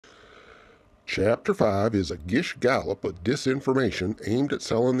Chapter 5 is a Gish Gallop of disinformation aimed at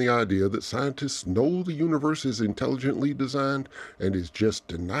selling the idea that scientists know the universe is intelligently designed and is just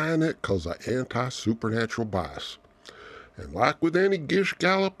denying it because of anti-supernatural bias. And like with any Gish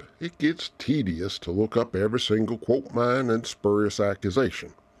Gallop, it gets tedious to look up every single quote mine and spurious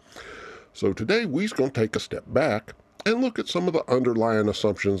accusation. So today we're going to take a step back and look at some of the underlying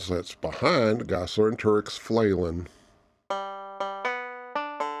assumptions that's behind Geisler and Turek's flailing.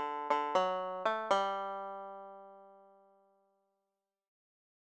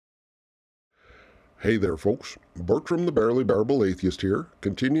 Hey there, folks. Bertram the Barely Bearable Atheist here,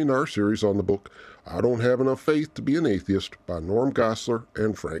 continuing our series on the book I Don't Have Enough Faith to Be an Atheist by Norm Geisler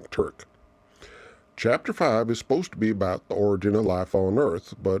and Frank Turek. Chapter 5 is supposed to be about the origin of life on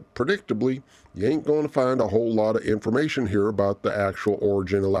Earth, but predictably, you ain't going to find a whole lot of information here about the actual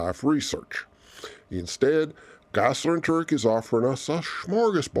origin of life research. Instead, Geisler and Turek is offering us a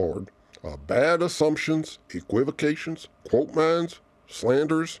smorgasbord of bad assumptions, equivocations, quote mines,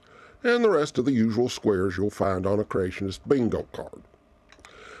 slanders, and the rest of the usual squares you'll find on a creationist bingo card.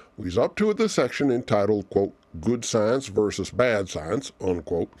 We's up to the section entitled, quote, Good Science versus Bad Science,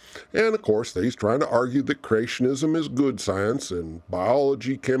 unquote, and of course they's trying to argue that creationism is good science and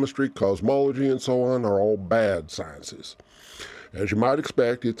biology, chemistry, cosmology, and so on are all bad sciences. As you might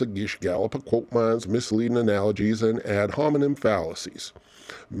expect, it's a Gish Gallop of quote mines, misleading analogies, and ad hominem fallacies.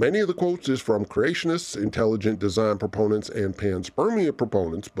 Many of the quotes is from creationists, intelligent design proponents, and panspermia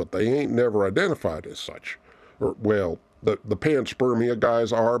proponents, but they ain't never identified as such. Or, well, the panspermia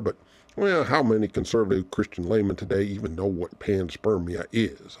guys are, but, well, how many conservative Christian laymen today even know what panspermia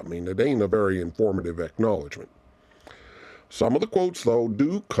is? I mean, it ain't a very informative acknowledgement. Some of the quotes, though,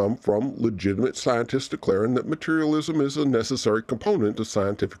 do come from legitimate scientists declaring that materialism is a necessary component of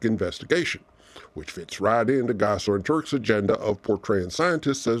scientific investigation, which fits right into Geisler and Turek's agenda of portraying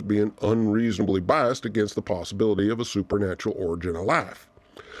scientists as being unreasonably biased against the possibility of a supernatural origin of life.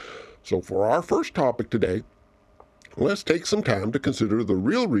 So for our first topic today, let's take some time to consider the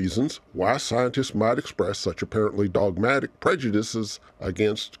real reasons why scientists might express such apparently dogmatic prejudices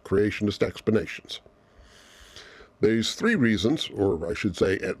against creationist explanations. There's three reasons, or I should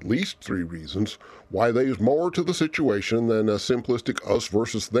say at least three reasons, why there's more to the situation than a simplistic us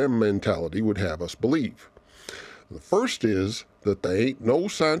versus them mentality would have us believe. The first is that there ain't no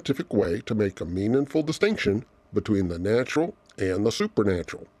scientific way to make a meaningful distinction between the natural and the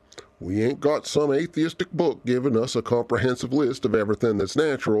supernatural. We ain't got some atheistic book giving us a comprehensive list of everything that's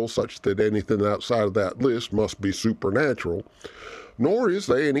natural, such that anything outside of that list must be supernatural. Nor is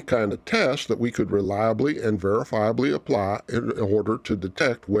there any kind of test that we could reliably and verifiably apply in order to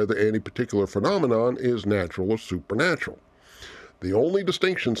detect whether any particular phenomenon is natural or supernatural. The only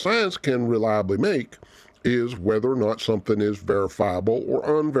distinction science can reliably make is whether or not something is verifiable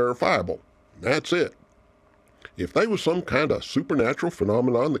or unverifiable. That's it. If there was some kind of supernatural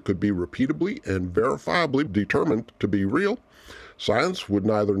phenomenon that could be repeatably and verifiably determined to be real, science would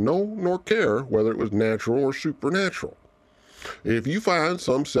neither know nor care whether it was natural or supernatural. If you find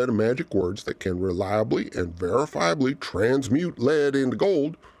some set of magic words that can reliably and verifiably transmute lead into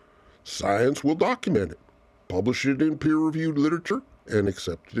gold, science will document it, publish it in peer-reviewed literature, and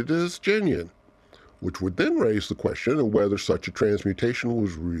accept it as genuine, which would then raise the question of whether such a transmutation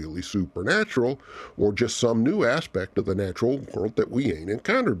was really supernatural or just some new aspect of the natural world that we ain't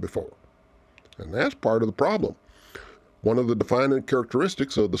encountered before. And that's part of the problem. One of the defining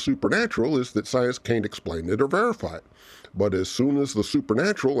characteristics of the supernatural is that science can't explain it or verify it. But as soon as the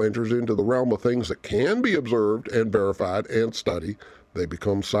supernatural enters into the realm of things that can be observed and verified and studied, they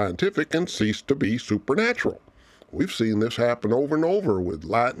become scientific and cease to be supernatural. We've seen this happen over and over with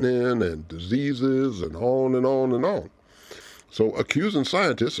lightning and diseases and on and on and on. So accusing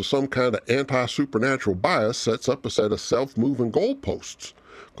scientists of some kind of anti-supernatural bias sets up a set of self-moving goalposts.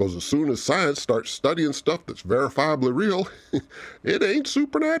 Because as soon as science starts studying stuff that's verifiably real, it ain't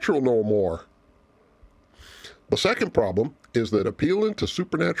supernatural no more. The second problem is that appealing to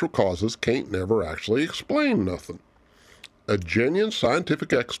supernatural causes can't never actually explain nothing. A genuine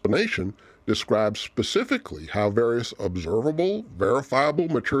scientific explanation describes specifically how various observable, verifiable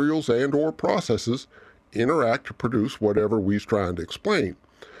materials and or processes interact to produce whatever we're trying to explain.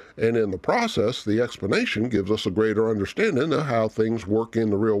 And in the process, the explanation gives us a greater understanding of how things work in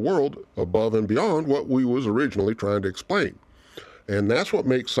the real world above and beyond what we was originally trying to explain. And that's what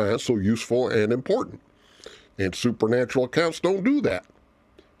makes science so useful and important. And supernatural accounts don't do that.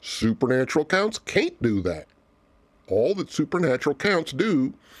 Supernatural accounts can't do that. All that supernatural accounts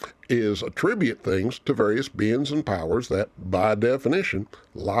do is attribute things to various beings and powers that, by definition,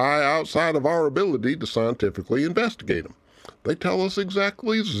 lie outside of our ability to scientifically investigate them. They tell us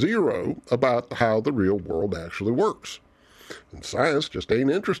exactly zero about how the real world actually works. And science just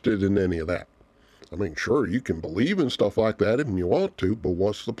ain't interested in any of that. I mean, sure, you can believe in stuff like that if you want to, but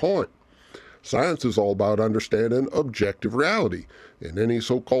what's the point? Science is all about understanding objective reality, and any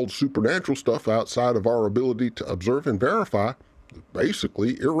so-called supernatural stuff outside of our ability to observe and verify is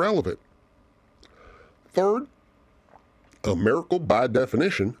basically irrelevant. Third, a miracle by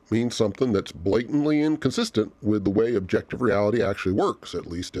definition means something that's blatantly inconsistent with the way objective reality actually works, at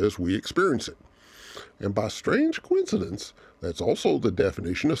least as we experience it. And by strange coincidence, that's also the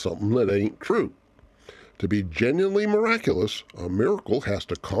definition of something that ain't true. To be genuinely miraculous, a miracle has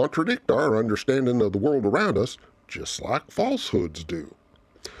to contradict our understanding of the world around us, just like falsehoods do.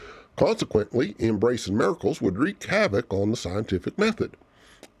 Consequently, embracing miracles would wreak havoc on the scientific method.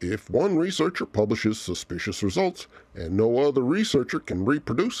 If one researcher publishes suspicious results and no other researcher can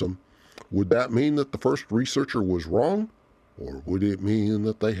reproduce them, would that mean that the first researcher was wrong, or would it mean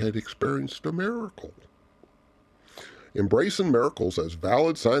that they had experienced a miracle? Embracing miracles as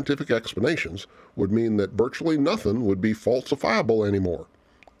valid scientific explanations would mean that virtually nothing would be falsifiable anymore.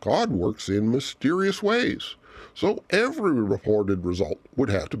 God works in mysterious ways, so every reported result would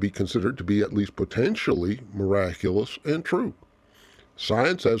have to be considered to be at least potentially miraculous and true.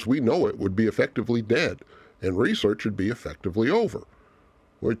 Science as we know it would be effectively dead, and research would be effectively over.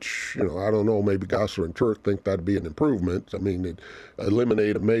 Which, I don't know, maybe Geisler and Turek think that'd be an improvement. I mean, it'd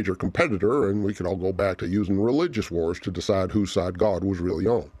eliminate a major competitor, and we could all go back to using religious wars to decide whose side God was really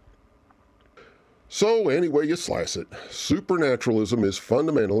on. So, any way you slice it, supernaturalism is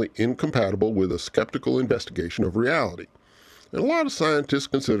fundamentally incompatible with a skeptical investigation of reality. And a lot of scientists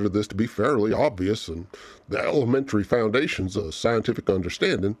consider this to be fairly obvious and the elementary foundations of scientific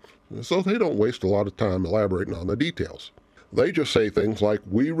understanding, so they don't waste a lot of time elaborating on the details. They just say things like,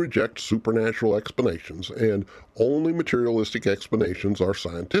 we reject supernatural explanations and only materialistic explanations are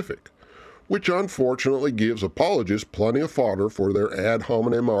scientific, which unfortunately gives apologists plenty of fodder for their ad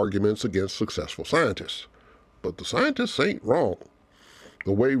hominem arguments against successful scientists. But the scientists ain't wrong.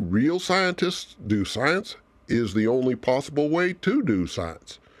 The way real scientists do science is the only possible way to do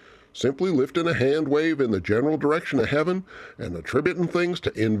science. Simply lifting a hand wave in the general direction of heaven and attributing things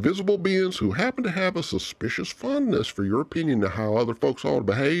to invisible beings who happen to have a suspicious fondness for your opinion of how other folks ought to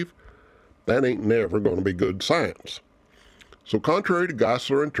behave, that ain't never going to be good science. So contrary to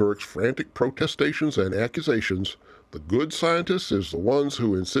Geisler and Turek's frantic protestations and accusations, the good scientist is the ones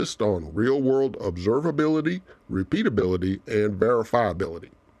who insist on real-world observability, repeatability, and verifiability.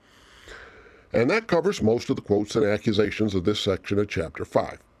 And that covers most of the quotes and accusations of this section of Chapter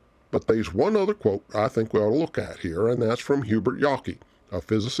 5. But there's one other quote I think we ought to look at here, and that's from Hubert Yockey, a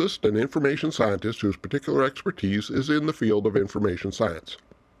physicist and information scientist whose particular expertise is in the field of information science.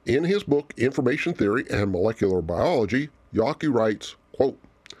 In his book, Information Theory and Molecular Biology, Yockey writes, quote,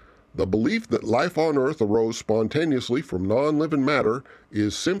 "The belief that life on Earth arose spontaneously from non-living matter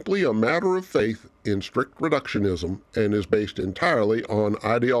is simply a matter of faith in strict reductionism and is based entirely on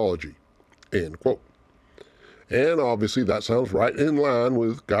ideology." End quote. And obviously that sounds right in line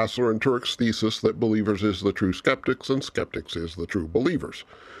with Geisler and Turek's thesis that believers is the true skeptics and skeptics is the true believers,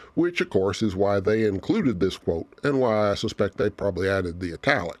 which of course is why they included this quote and why I suspect they probably added the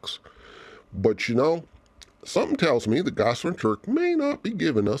italics. But something tells me that Geisler and Turek may not be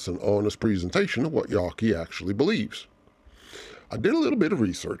giving us an honest presentation of what Yockey actually believes. I did a little bit of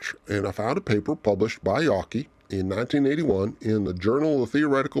research and I found a paper published by Yockey in 1981 in the Journal of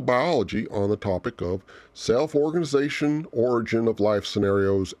Theoretical Biology on the topic of self-organization, origin of life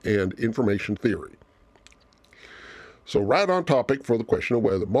scenarios, and information theory. So right on topic for the question of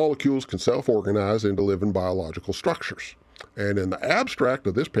whether molecules can self-organize into living biological structures. And in the abstract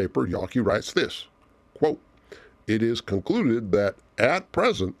of this paper, Yockey writes this, quote, "It is concluded that at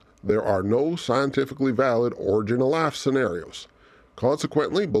present there are no scientifically valid origin of life scenarios.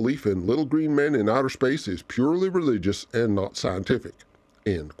 Consequently, belief in little green men in outer space is purely religious and not scientific."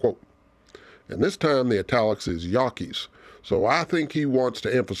 End quote. And this time the italics is Yockey's, so I think he wants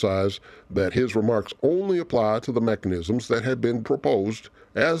to emphasize that his remarks only apply to the mechanisms that had been proposed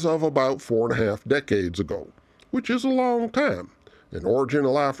as of about 4.5 decades ago, which is a long time, and origin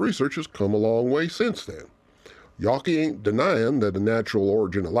of life research has come a long way since then. Yockey ain't denying that a natural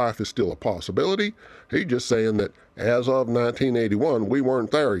origin of life is still a possibility. He's just saying that as of 1981, we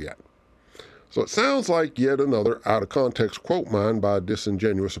weren't there yet. So it sounds like yet another out-of-context quote mine by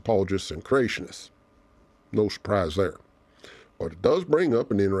disingenuous apologists and creationists. No surprise there. But it does bring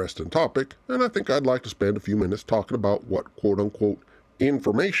up an interesting topic, and I think I'd like to spend a few minutes talking about what quote-unquote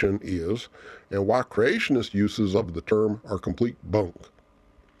information is and why creationist uses of the term are complete bunk.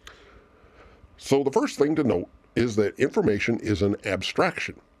 So the first thing to note is that information is an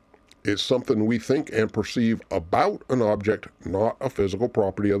abstraction. It's something we think and perceive about an object, not a physical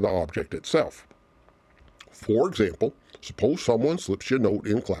property of the object itself. For example, suppose someone slips you a note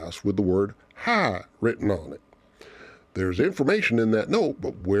in class with the word hi written on it. There's information in that note,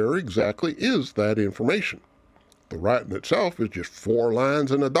 but where exactly is that information? The writing itself is just 4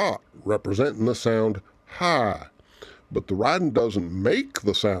 lines and a dot representing the sound hi. But the writing doesn't make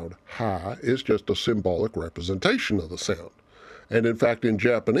the sound hi, it's just a symbolic representation of the sound. And in fact, in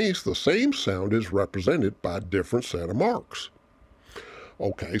Japanese, the same sound is represented by a different set of marks.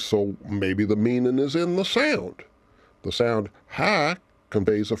 Okay, so maybe the meaning is in the sound. The sound hi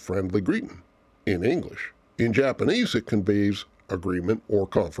conveys a friendly greeting in English. In Japanese, it conveys agreement or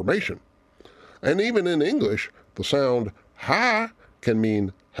confirmation. And even in English, the sound hi can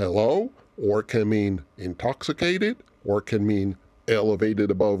mean hello, or it can mean intoxicated, or it can mean elevated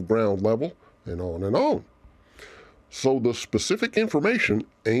above ground level, and on and on. So the specific information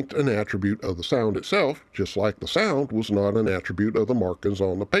ain't an attribute of the sound itself, just like the sound was not an attribute of the markings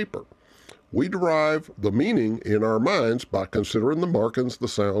on the paper. We derive the meaning in our minds by considering the markings, the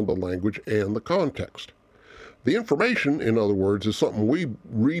sound, the language, and the context. The information, in other words, is something we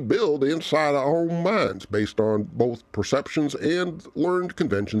rebuild inside our own minds based on both perceptions and learned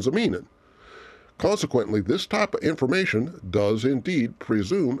conventions of meaning. Consequently, this type of information does indeed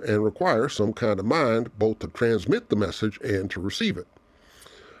presume and require some kind of mind both to transmit the message and to receive it.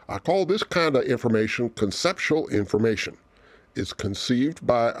 I call this kind of information conceptual information. It's conceived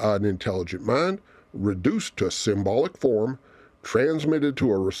by an intelligent mind, reduced to symbolic form, transmitted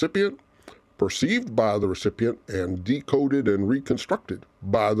to a recipient, perceived by the recipient, and decoded and reconstructed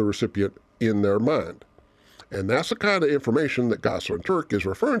by the recipient in their mind. And that's the kind of information that Geisler and Turek is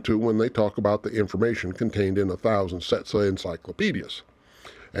referring to when they talk about the information contained in 1,000 sets of encyclopedias.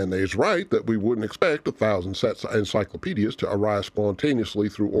 And they's right that we wouldn't expect 1,000 sets of encyclopedias to arise spontaneously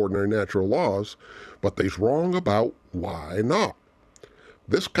through ordinary natural laws, but they's wrong about why not.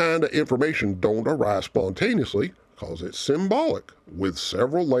 This kind of information don't arise spontaneously because it's symbolic, with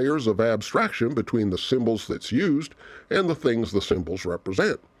several layers of abstraction between the symbols that's used and the things the symbols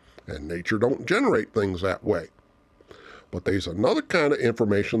represent. And nature don't generate things that way. But there's another kind of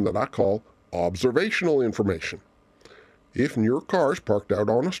information that I call observational information. If your car's parked out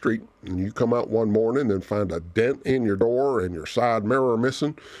on a street and you come out one morning and find a dent in your door and your side mirror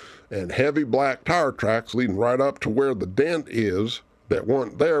missing and heavy black tire tracks leading right up to where the dent is that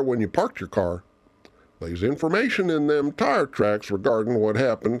weren't there when you parked your car, there's information in them tire tracks regarding what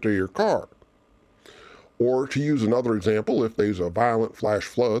happened to your car. Or to use another example, if there's a violent flash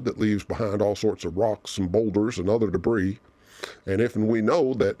flood that leaves behind all sorts of rocks and boulders and other debris, and if we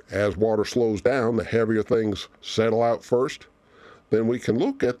know that as water slows down, the heavier things settle out first, then we can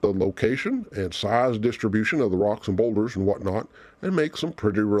look at the location and size distribution of the rocks and boulders and whatnot and make some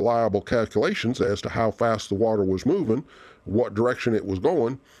pretty reliable calculations as to how fast the water was moving, what direction it was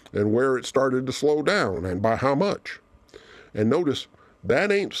going, and where it started to slow down and by how much. And notice,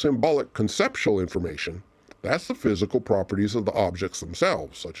 that ain't symbolic conceptual information. That's the physical properties of the objects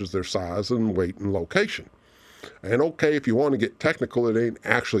themselves, such as their size and weight and location. And okay, if you want to get technical, it ain't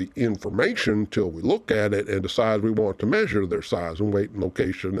actually information till we look at it and decide we want to measure their size and weight and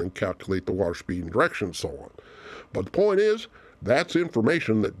location and calculate the water speed and direction and so on. But the point is, that's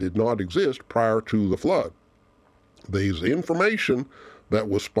information that did not exist prior to the flood. There's information that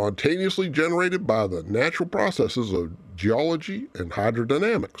was spontaneously generated by the natural processes of geology and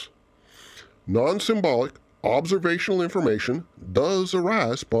hydrodynamics. Non-symbolic, observational information does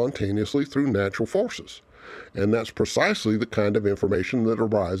arise spontaneously through natural forces, and that's precisely the kind of information that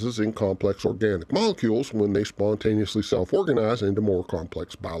arises in complex organic molecules when they spontaneously self-organize into more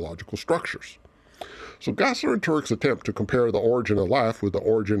complex biological structures. So Geisler and Turek's attempt to compare the origin of life with the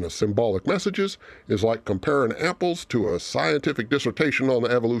origin of symbolic messages is like comparing apples to a scientific dissertation on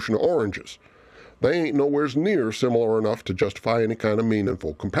the evolution of oranges. They ain't nowhere near similar enough to justify any kind of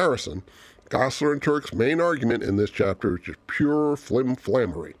meaningful comparison. Geisler and Turek's main argument in this chapter is just pure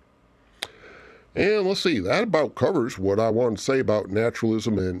flim-flammery. And let's see, that about covers what I wanted to say about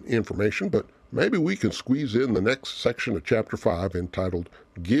naturalism and information, but maybe we can squeeze in the next section of Chapter 5 entitled,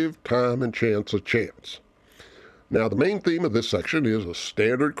 Give Time and Chance a Chance. Now, the main theme of this section is a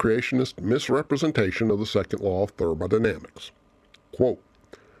standard creationist misrepresentation of the second law of thermodynamics. Quote,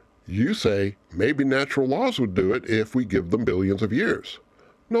 you say maybe natural laws would do it if we give them billions of years.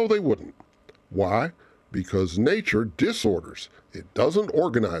 No, they wouldn't. Why? Because nature disorders. It doesn't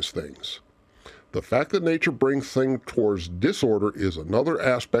organize things. The fact that nature brings things towards disorder is another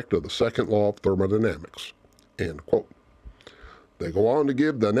aspect of the second law of thermodynamics. End quote. They go on to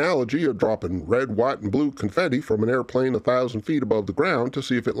give the analogy of dropping red, white, and blue confetti from an airplane 1,000 feet above the ground to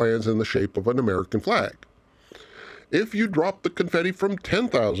see if it lands in the shape of an American flag. If you drop the confetti from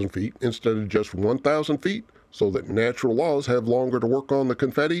 10,000 feet instead of just 1,000 feet, so that natural laws have longer to work on the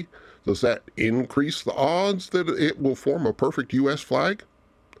confetti, does that increase the odds that it will form a perfect U.S. flag?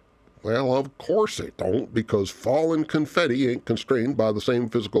 Well, of course it don't, because falling confetti ain't constrained by the same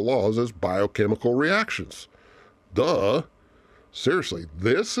physical laws as biochemical reactions. Duh. Seriously,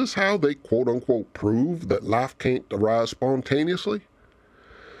 this is how they quote-unquote prove that life can't arise spontaneously?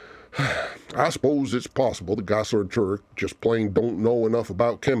 I suppose it's possible that Geisler and Turek just plain don't know enough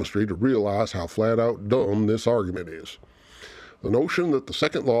about chemistry to realize how flat-out dumb this argument is. The notion that the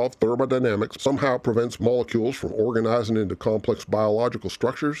second law of thermodynamics somehow prevents molecules from organizing into complex biological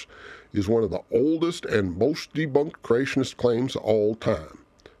structures is one of the oldest and most debunked creationist claims of all time.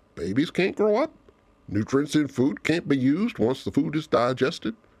 Babies can't grow up. Nutrients in food can't be used once the food is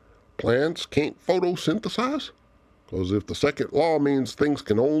digested. Plants can't photosynthesize. Because if the second law means things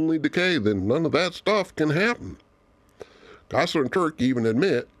can only decay, then none of that stuff can happen. Geisler and Turek even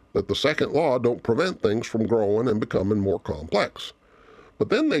admit that the second law don't prevent things from growing and becoming more complex. But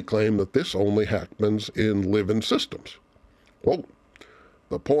then they claim that this only happens in living systems. Quote,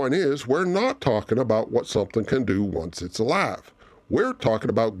 "The point is, we're not talking about what something can do once it's alive. We're talking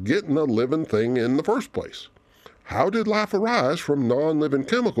about getting a living thing in the first place. How did life arise from non-living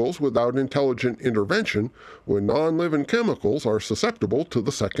chemicals without intelligent intervention when non-living chemicals are susceptible to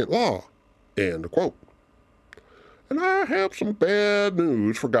the second law?" End quote. And I have some bad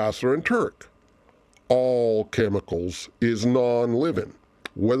news for Geisler and Turek. All chemicals is non-living,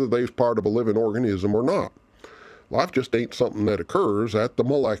 whether they're part of a living organism or not. Life just ain't something that occurs at the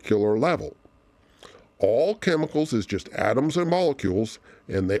molecular level. All chemicals is just atoms and molecules,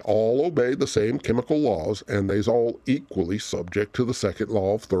 and they all obey the same chemical laws, and they's all equally subject to the second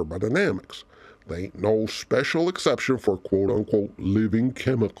law of thermodynamics. There ain't no special exception for quote-unquote living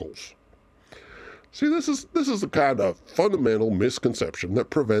chemicals. See, this is the kind of fundamental misconception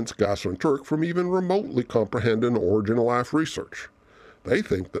that prevents Geisler and Turek from even remotely comprehending origin of life research. They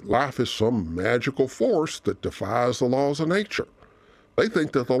think that life is some magical force that defies the laws of nature. They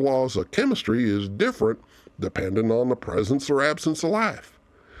think that the laws of chemistry is different depending on the presence or absence of life.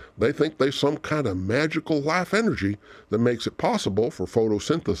 They think there's some kind of magical life energy that makes it possible for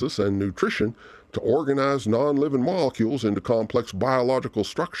photosynthesis and nutrition to organize non-living molecules into complex biological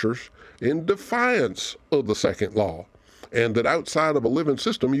structures in defiance of the second law, and that outside of a living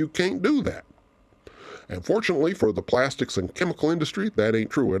system you can't do that. And fortunately for the plastics and chemical industry, that ain't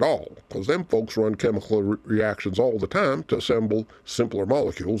true at all, because them folks run chemical reactions all the time to assemble simpler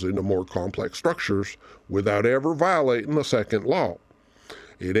molecules into more complex structures without ever violating the second law.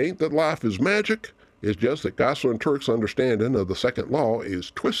 It ain't that life is magic, it's just that Geisler and Turek's understanding of the second law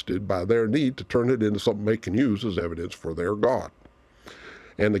is twisted by their need to turn it into something they can use as evidence for their God.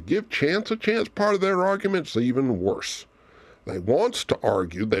 And to give chance a chance part of their argument's even worse. They wants to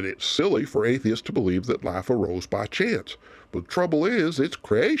argue that it's silly for atheists to believe that life arose by chance. But the trouble is, it's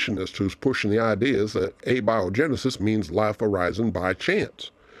creationists who's pushing the ideas that abiogenesis means life arising by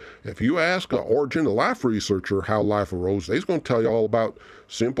chance. If you ask an origin of life researcher how life arose, they's going to tell you all about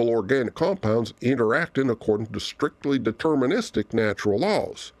simple organic compounds interacting according to strictly deterministic natural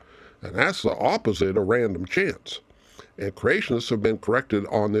laws. And that's the opposite of random chance. And creationists have been corrected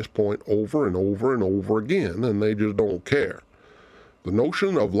on this point over and over and over again, and they just don't care. The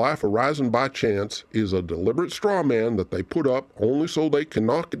notion of life arising by chance is a deliberate straw man that they put up only so they can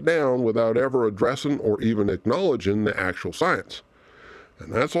knock it down without ever addressing or even acknowledging the actual science.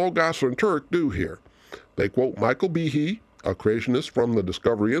 And that's all Geisler and Turek do here. They quote Michael Behe, a creationist from the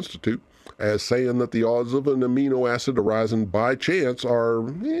Discovery Institute, as saying that the odds of an amino acid arising by chance are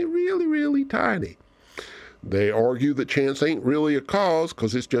really, really tiny. They argue that chance ain't really a cause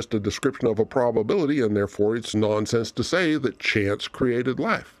because it's just a description of a probability, and therefore it's nonsense to say that chance created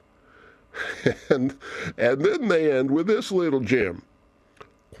life. and then they end with this little gem.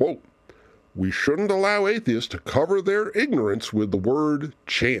 Quote, "We shouldn't allow atheists to cover their ignorance with the word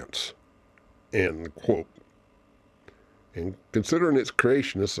chance." End quote. And considering it's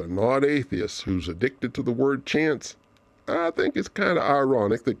creationists and not atheists who's addicted to the word chance, I think it's kind of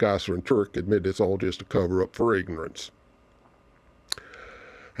ironic that Geisler and Turek admit it's all just a cover-up for ignorance.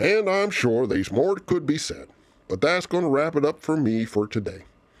 And I'm sure there's more that could be said, but that's going to wrap it up for me for today.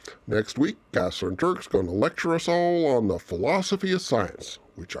 Next week, Geisler and Turek's going to lecture us all on the philosophy of science,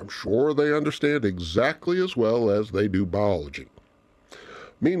 which I'm sure they understand exactly as well as they do biology.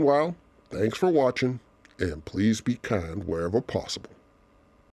 Meanwhile, thanks for watching, and please be kind wherever possible.